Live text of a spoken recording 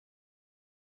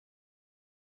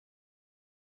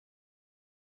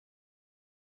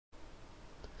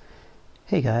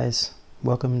Hey guys,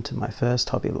 welcome to my first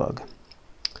hobby vlog.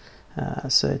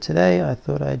 So today I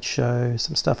thought I'd show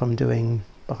some stuff I'm doing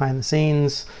behind the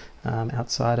scenes,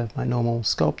 outside of my normal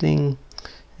sculpting,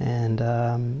 and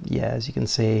yeah, as you can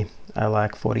see, I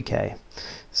like 40k.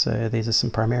 So these are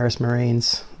some Primaris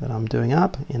Marines that I'm doing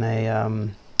up in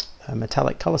a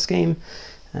metallic color scheme.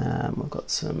 I've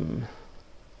got some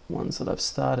ones that I've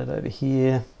started over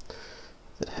here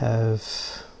that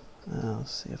have, I'll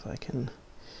see if I can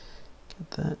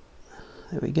that.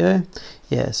 There we go.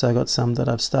 Yeah, so I got some that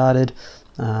I've started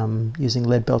using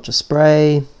lead belcher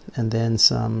spray, and then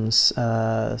some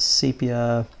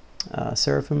sepia,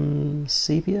 seraphim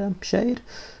sepia shade,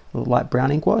 light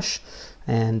brown ink wash,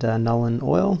 and Nuln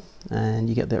oil, and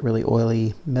you get that really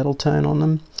oily metal tone on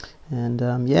them,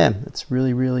 and yeah, it's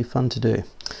really fun to do.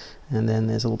 And then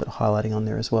there's a little bit of highlighting on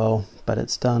there as well, but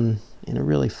it's done in a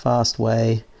really fast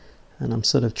way, and I'm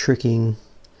sort of tricking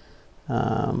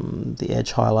the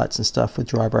edge highlights and stuff with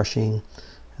dry brushing,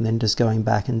 and then just going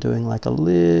back and doing like a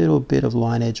little bit of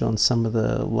line edge on some of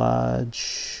the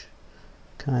large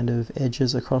kind of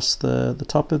edges across the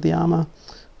top of the armor,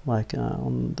 like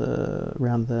on the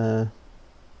around the,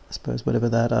 I suppose, whatever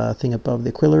that thing above the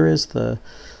Aquila is, the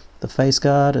face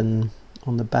guard, and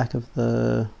on the back of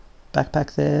the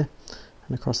backpack there,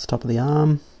 and across the top of the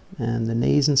arm and the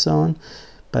knees and so on.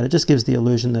 But it just gives the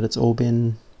illusion that it's all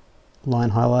been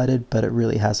line highlighted, but it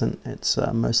really hasn't. It's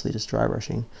mostly just dry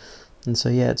brushing, and so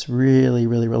yeah, it's really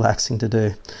relaxing to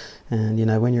do. And you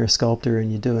know, when you're a sculptor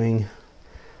and you're doing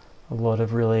a lot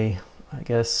of really, I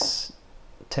guess,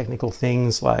 technical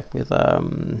things like with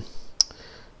you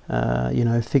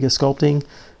know, figure sculpting,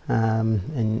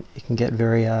 and it can get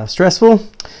very stressful,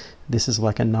 this is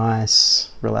like a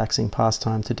nice relaxing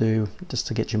pastime to do, just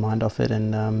to get your mind off it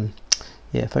and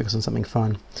yeah, focus on something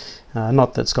fun.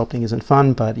 Not that sculpting isn't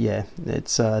fun, but yeah,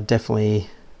 it's definitely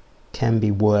can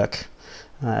be work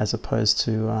as opposed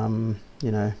to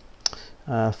you know,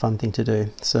 a fun thing to do.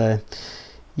 So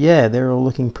yeah, they're all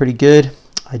looking pretty good.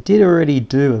 I did already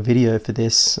do a video for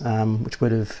this, which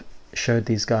would have showed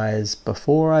these guys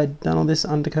before I'd done all this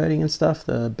undercoating and stuff,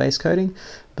 the base coating,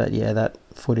 but yeah, that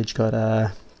footage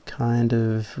got kind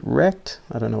of wrecked.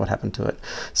 I don't know what happened to it.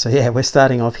 So yeah, we're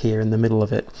starting off here in the middle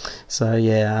of it. So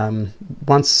yeah,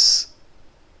 once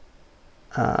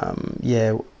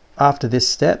yeah, after this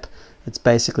step, it's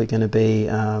basically going to be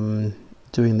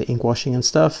doing the ink washing and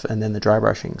stuff, and then the dry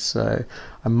brushing. So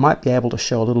I might be able to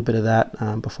show a little bit of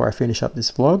that before I finish up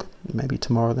this vlog, maybe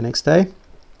tomorrow or the next day.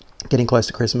 Getting close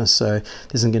to Christmas, so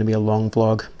this isn't going to be a long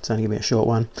vlog, it's only going to be a short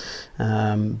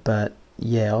one, but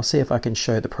yeah, I'll see if I can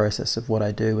show the process of what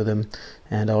I do with them,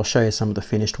 and I'll show you some of the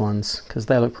finished ones because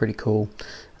they look pretty cool.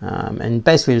 And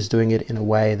basically just doing it in a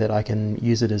way that I can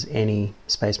use it as any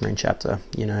Space Marine chapter,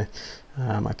 you know.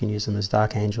 I can use them as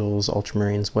Dark Angels,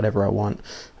 Ultramarines, whatever I want.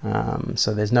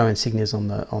 So there's no insignias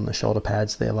on the shoulder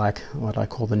pads. They're like what I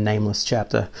call the nameless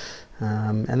chapter.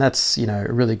 And that's, you know,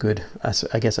 a really good,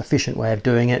 I guess, efficient way of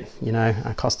doing it, you know,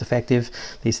 cost effective.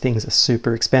 These things are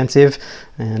super expensive,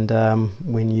 and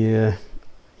when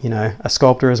you know, a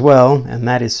sculptor as well, and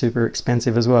that is super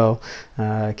expensive as well,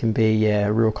 it can be, yeah,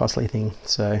 a real costly thing.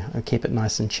 So I keep it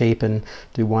nice and cheap and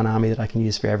do one army that I can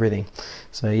use for everything.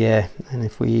 So yeah, and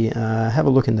if we have a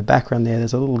look in the background there,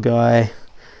 there's a little guy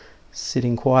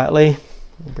sitting quietly.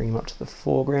 I'll bring him up to the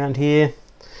foreground here.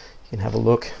 You can have a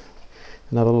look.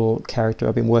 Another little character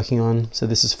I've been working on. So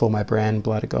this is for my brand,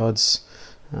 Blighter Gods.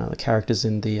 The characters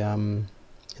in the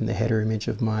header image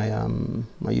of my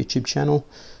my YouTube channel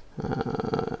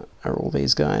are all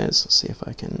these guys. Let's see if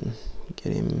I can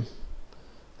get him.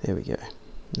 There we go.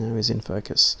 Now he's in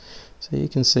focus. So you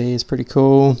can see he's pretty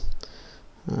cool.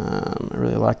 I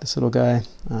really like this little guy.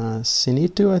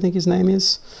 Sinitu, I think his name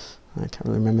is. I can't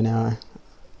really remember now.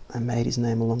 I made his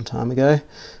name a long time ago,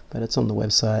 but it's on the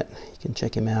website. You can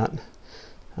check him out.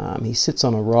 He sits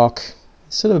on a rock.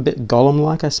 He's sort of a bit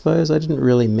Gollum-like, I suppose. I didn't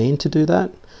really mean to do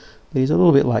that, but he's a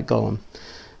little bit like Gollum.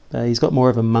 He's got more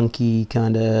of a monkey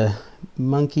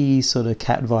sort of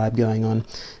cat vibe going on.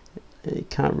 You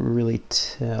can't really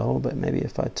tell, but maybe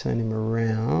if I turn him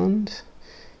around,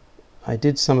 I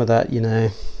did some of that, you know.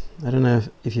 I don't know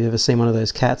if you've ever seen one of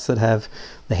those cats that have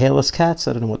the hairless cats.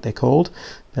 I don't know what they're called,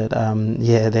 but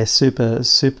yeah, they're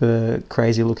super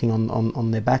crazy looking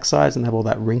on their backsides, and they have all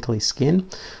that wrinkly skin.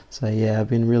 So yeah, I've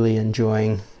been really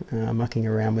enjoying mucking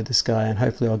around with this guy, and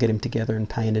hopefully I'll get him together and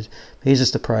painted. But he's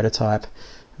just a prototype.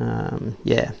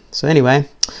 Yeah, so anyway,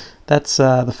 that's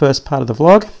the first part of the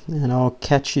vlog, and I'll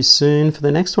catch you soon for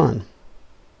the next one.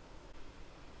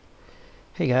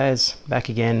 Hey guys, back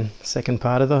again, second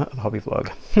part of the hobby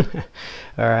vlog.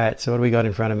 Alright, so what do we got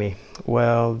in front of me?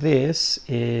 Well, this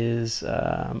is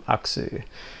Aksu,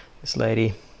 this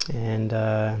lady, and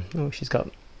oh, she's got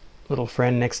a little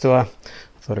friend next to her. I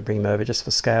thought I'd bring him over just for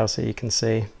scale so you can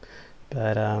see.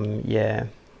 But yeah,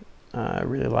 I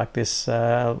really like this,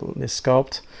 this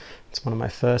sculpt. It's one of my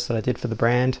first that I did for the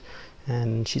brand,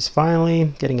 and she's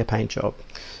finally getting a paint job.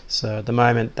 So at the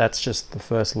moment, that's just the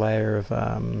first layer of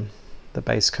the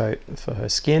base coat for her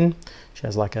skin. She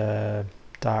has like a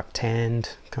dark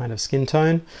tanned kind of skin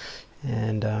tone,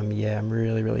 and yeah, I'm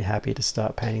really happy to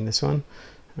start painting this one.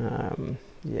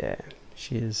 Yeah,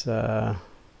 she is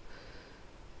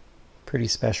pretty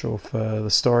special for the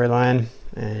storyline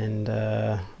and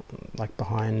like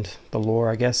behind the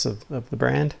lore, I guess, of the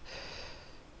brand.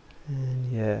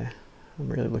 And yeah, I'm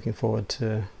really looking forward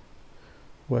to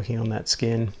working on that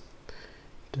skin,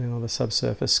 doing all the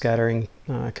subsurface scattering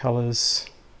colors.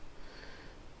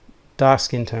 Dark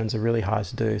skin tones are really hard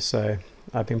to do, so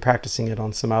I've been practicing it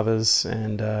on some others,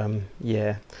 and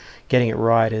yeah, getting it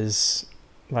right is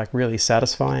like really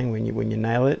satisfying when you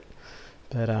nail it,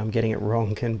 but getting it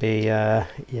wrong can be yeah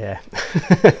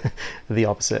the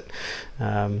opposite.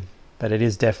 But it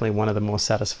is definitely one of the more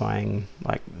satisfying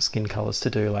like skin colors to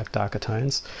do, like darker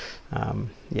tones.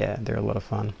 Yeah, they're a lot of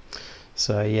fun.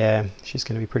 So yeah, she's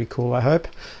going to be pretty cool, I hope.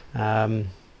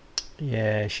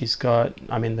 Yeah, she's got,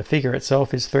 I mean, the figure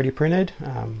itself is 3D printed.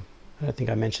 I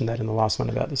think I mentioned that in the last one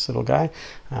about this little guy.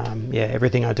 Yeah,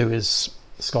 everything I do is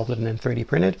sculpted and then 3D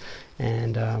printed.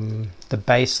 And the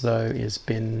base though is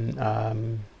been, a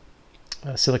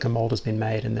silicone mold has been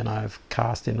made, and then I've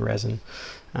cast in resin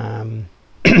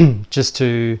just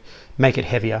to make it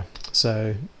heavier.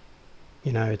 So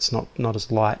you know, it's not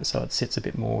as light, so it sits a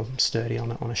bit more sturdy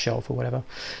on a shelf or whatever.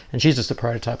 And she's just a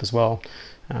prototype as well.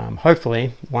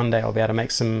 Hopefully one day I'll be able to make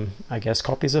some, I guess,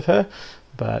 copies of her,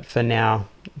 but for now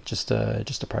just a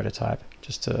prototype,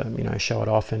 just to, you know, show it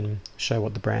off and show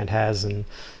what the brand has and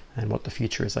what the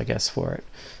future is, I guess, for it.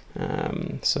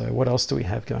 So what else do we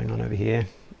have going on over here?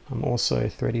 I'm also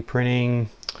 3D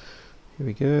printing, here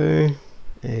we go,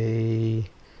 a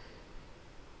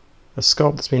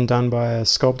sculpt that's been done by a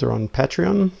sculptor on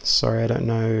Patreon. Sorry, I don't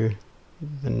know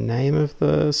the name of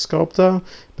the sculptor,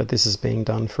 but this is being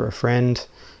done for a friend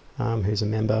who's a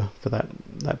member for that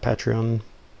Patreon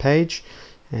page,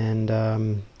 and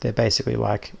they're basically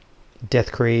like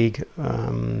Deathkrieg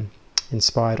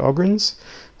inspired Ogrins.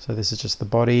 So this is just the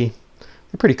body.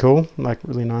 They're pretty cool, like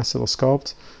really nice little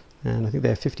sculpt, and I think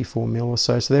they're 54 mil or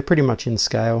so, so they're pretty much in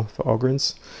scale for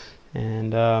Ogrins.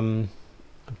 And I've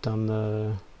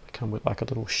done come with like a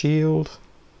little shield.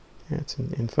 Yeah, it's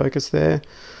in focus there.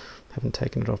 Haven't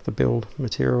taken it off the build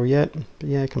material yet, but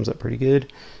yeah, it comes up pretty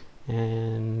good.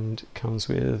 And comes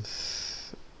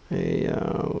with a you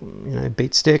know,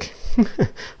 beat stick,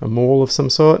 a maul of some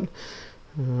sort.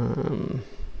 There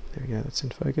we go, that's in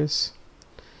focus.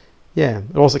 Yeah,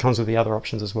 it also comes with the other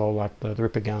options as well, like the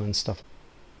Ripper gun and stuff.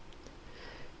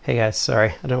 Hey guys, sorry,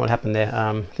 I don't know what happened there.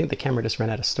 I think the camera just ran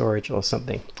out of storage or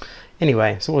something.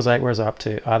 Anyway, so where was I up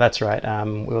to? That's right,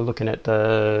 we were looking at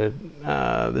the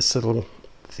this little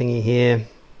thingy here,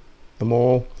 the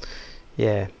maul.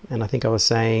 Yeah, and I think I was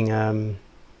saying,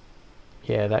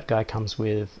 yeah, that guy comes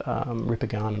with Ripper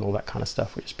gun and all that kind of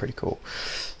stuff, which is pretty cool.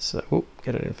 So,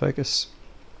 get it in focus.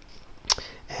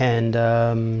 And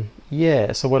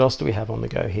yeah, so what else do we have on the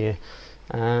go here?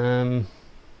 Yeah,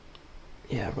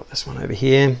 I've got this one over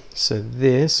here. So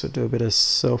this, we'll do a bit of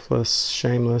selfless,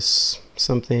 shameless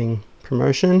something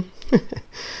promotion.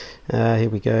 Here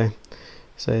we go.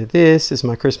 So this is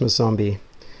my Christmas zombie,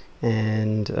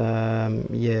 and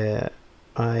yeah,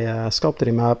 I sculpted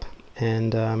him up,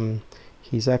 and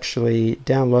he's actually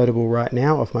downloadable right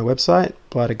now off my website,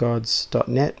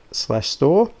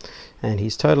 blightergods.net/store, and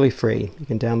he's totally free. You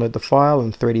can download the file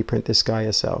and 3D print this guy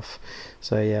yourself.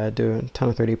 So yeah, I do a ton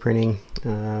of 3D printing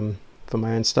for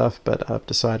my own stuff, but I've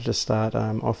decided to start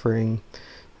offering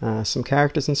some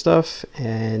characters and stuff,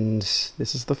 and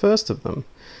this is the first of them.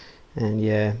 And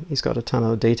yeah, he's got a ton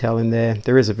of detail in there.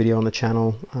 There is a video on the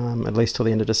channel at least till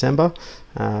the end of December.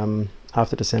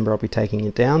 After December I'll be taking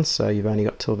it down, so you've only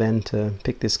got till then to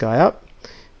pick this guy up.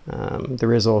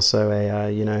 There is also a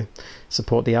you know,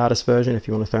 support the artist version if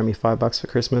you want to throw me $5 for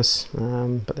Christmas,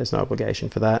 but there's no obligation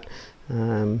for that.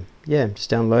 Yeah,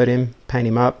 just download him, paint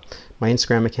him up. My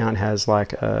Instagram account has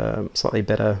like a slightly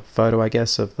better photo, I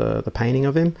guess, of the painting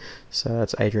of him. So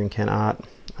that's Adrian Ken Art,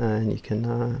 and you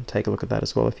can take a look at that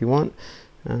as well if you want.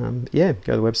 Yeah,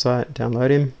 go to the website, download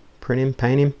him, print him,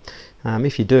 paint him.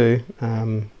 If you do,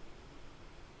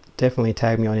 definitely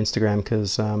tag me on Instagram,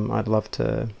 because I'd love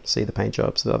to see the paint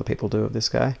jobs that other people do of this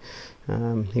guy.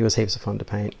 He was heaps of fun to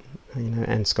paint, you know,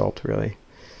 and sculpt really.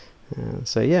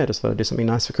 So yeah, I just thought I'd do something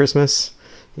nice for Christmas.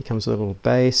 He comes with a little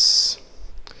base.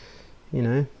 You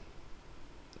know,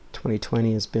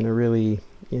 2020 has been a really,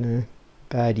 you know,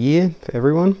 bad year for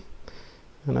everyone,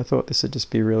 and I thought this would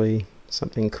just be really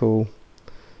something cool,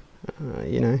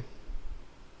 you know,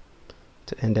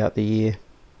 to end out the year.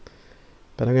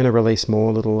 But I'm going to release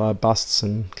more little busts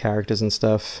and characters and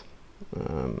stuff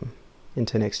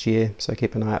into next year, so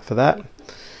keep an eye out for that.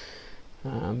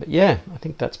 But yeah, I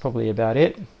think that's probably about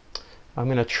it. I'm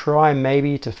going to try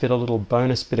maybe to fit a little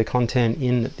bonus bit of content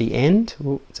in at the end.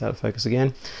 Ooh, it's out of focus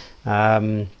again.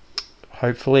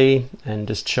 Hopefully, and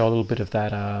just show a little bit of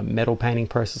that metal painting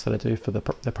process that I do for the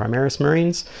Primaris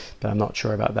Marines, but I'm not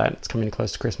sure about that. It's coming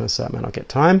close to Christmas, so I might not get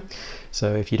time.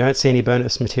 So if you don't see any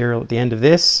bonus material at the end of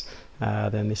this,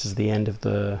 then this is the end of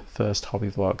the first hobby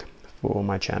vlog for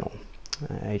my channel,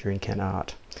 Adrian Kent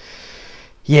Art.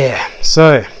 Yeah,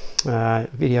 so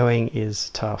videoing is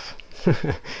tough.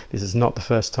 This is not the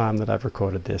first time that I've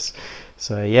recorded this.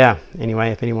 So yeah,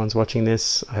 anyway, if anyone's watching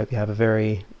this, I hope you have a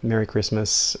very Merry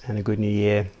Christmas and a good New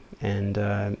Year. And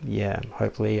yeah,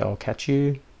 hopefully I'll catch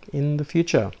you in the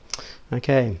future.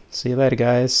 Okay, see you later,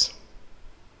 guys.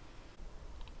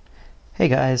 Hey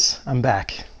guys, I'm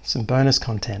back. Some bonus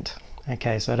content.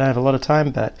 Okay, so I don't have a lot of time,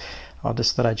 but I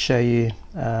just thought I'd show you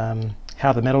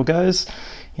how the metal goes,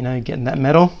 you know, getting that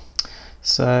metal.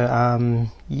 So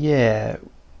yeah,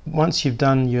 once you've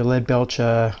done your lead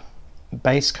belcher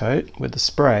base coat with the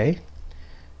spray,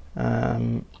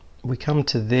 we come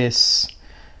to this,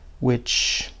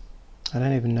 which I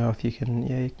don't even know if you can,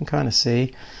 yeah, you can kind of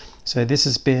see. So this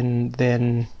has been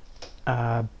then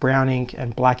brown ink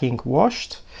and black ink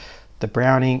washed. The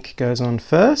brown ink goes on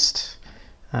first,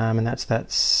 and that's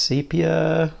that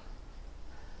sepia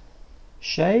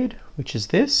shade, which is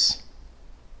this.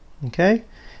 Okay,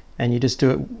 and you just do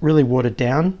it really watered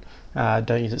down.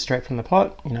 Don't use it straight from the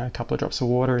pot, you know, a couple of drops of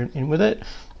water in with it,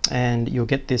 and you'll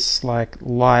get this like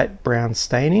light brown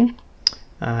staining.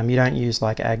 You don't use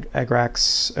like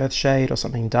Agrax Earthshade or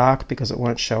something dark because it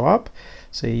won't show up,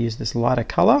 so you use this lighter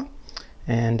color,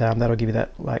 and that'll give you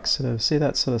that like sort of, see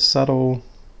that sort of subtle,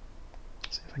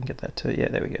 see if I can get that to, yeah,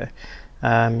 there we go.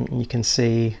 You can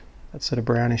see that sort of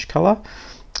brownish color,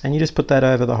 and you just put that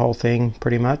over the whole thing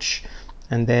pretty much.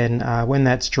 And then when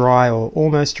that's dry or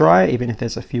almost dry, even if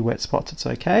there's a few wet spots, it's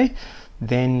okay.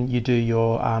 Then you do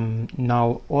your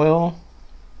null oil,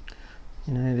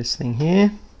 you know, this thing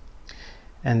here,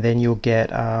 and then you'll get,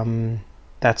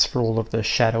 that's for all of the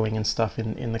shadowing and stuff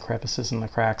in the crevices and the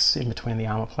cracks in between the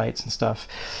armor plates and stuff.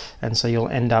 And so you'll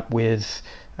end up with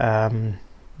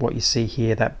what you see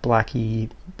here, that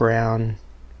blacky brown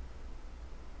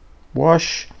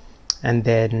wash. And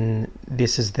then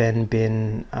this has then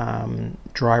been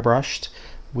dry brushed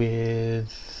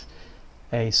with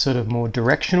a sort of more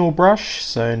directional brush,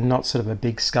 so not sort of a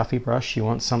big scuffy brush. You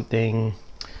want something,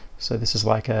 so this is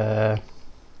like a,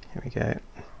 here we go,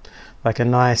 like a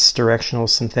nice directional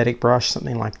synthetic brush,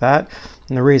 something like that.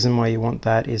 And the reason why you want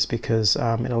that is because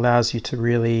it allows you to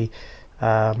really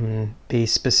be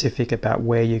specific about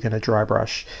where you're going to dry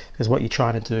brush, because what you're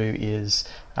trying to do is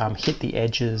hit the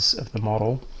edges of the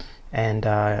model and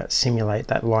simulate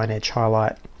that line edge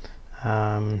highlight,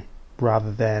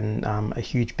 rather than a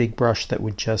huge big brush that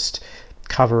would just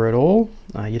cover it all.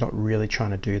 You're not really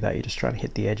trying to do that, you're just trying to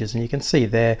hit the edges, and you can see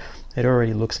there it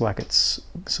already looks like it's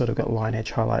sort of got line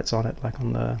edge highlights on it, like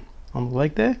on the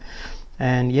leg there.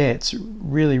 And yeah, it's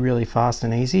really fast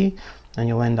and easy, and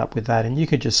you'll end up with that, and you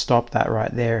could just stop that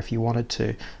right there if you wanted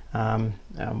to.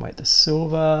 Wait, the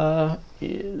silver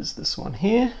is this one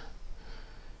here.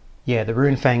 Yeah, the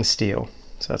Rune Fang steel,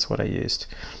 so that's what I used.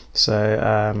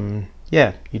 So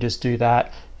yeah, you just do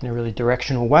that in a really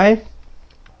directional way,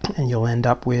 and you'll end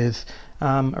up with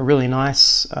a really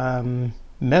nice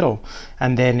metal.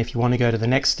 And then if you want to go to the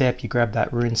next step, you grab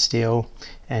that Rune steel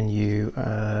and you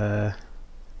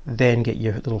then get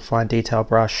your little fine detail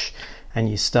brush and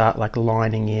you start like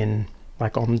lining in,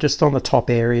 like on just on the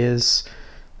top areas,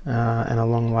 and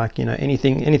along, like, you know,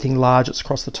 anything large that's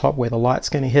across the top where the light's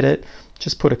going to hit it,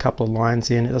 just put a couple of lines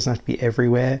in. It doesn't have to be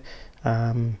everywhere,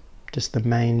 just the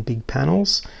main big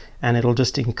panels, and it'll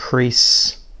just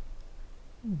increase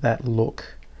that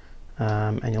look,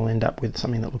 and you'll end up with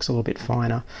something that looks a little bit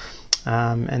finer.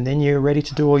 And then you're ready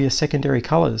to do all your secondary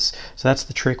colors. So that's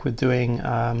the trick with doing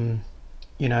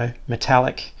you know,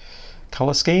 metallic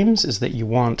color schemes, is that you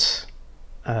want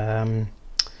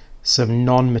some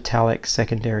non-metallic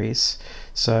secondaries.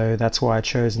 So that's why I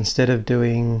chose, instead of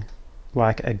doing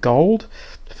like a gold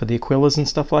for the aquillas and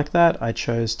stuff like that. I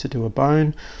chose to do a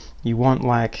bone. You want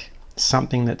like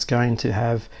something that's going to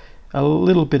have a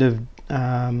little bit of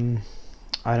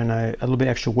I don't know, a little bit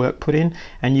extra work put in,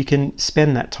 and you can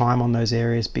spend that time on those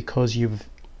areas because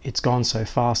it's gone so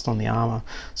fast on the armor,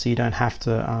 so you don't have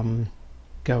to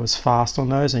go as fast on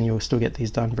those, and you'll still get these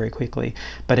done very quickly,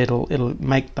 but it'll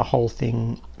make the whole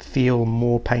thing feel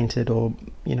more painted, or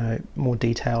you know, more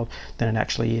detailed than it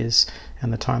actually is,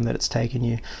 and the time that it's taken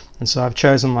you. And so I've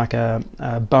chosen like a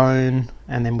bone,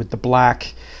 and then with the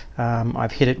black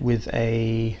I've hit it with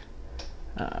a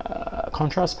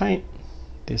contrast paint,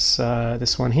 this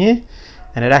one here,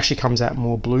 and it actually comes out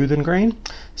more blue than green,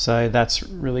 so that's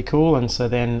really cool. And so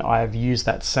then I've used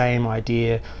that same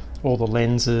idea, all the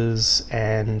lenses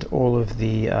and all of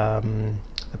the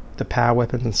power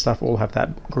weapons and stuff all have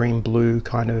that green blue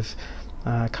kind of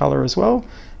color as well,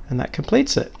 and that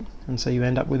completes it. And so you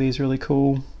end up with these really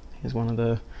cool, here's one of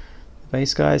the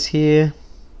base guys here,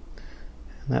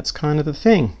 and that's kind of the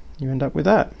thing, you end up with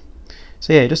that.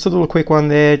 So yeah, just a little quick one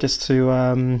there, just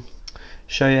to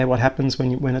show you what happens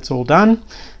when it's all done.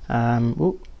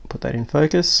 Put that in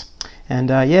focus, and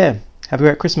yeah, have a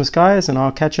great Christmas guys, and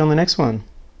I'll catch you on the next one.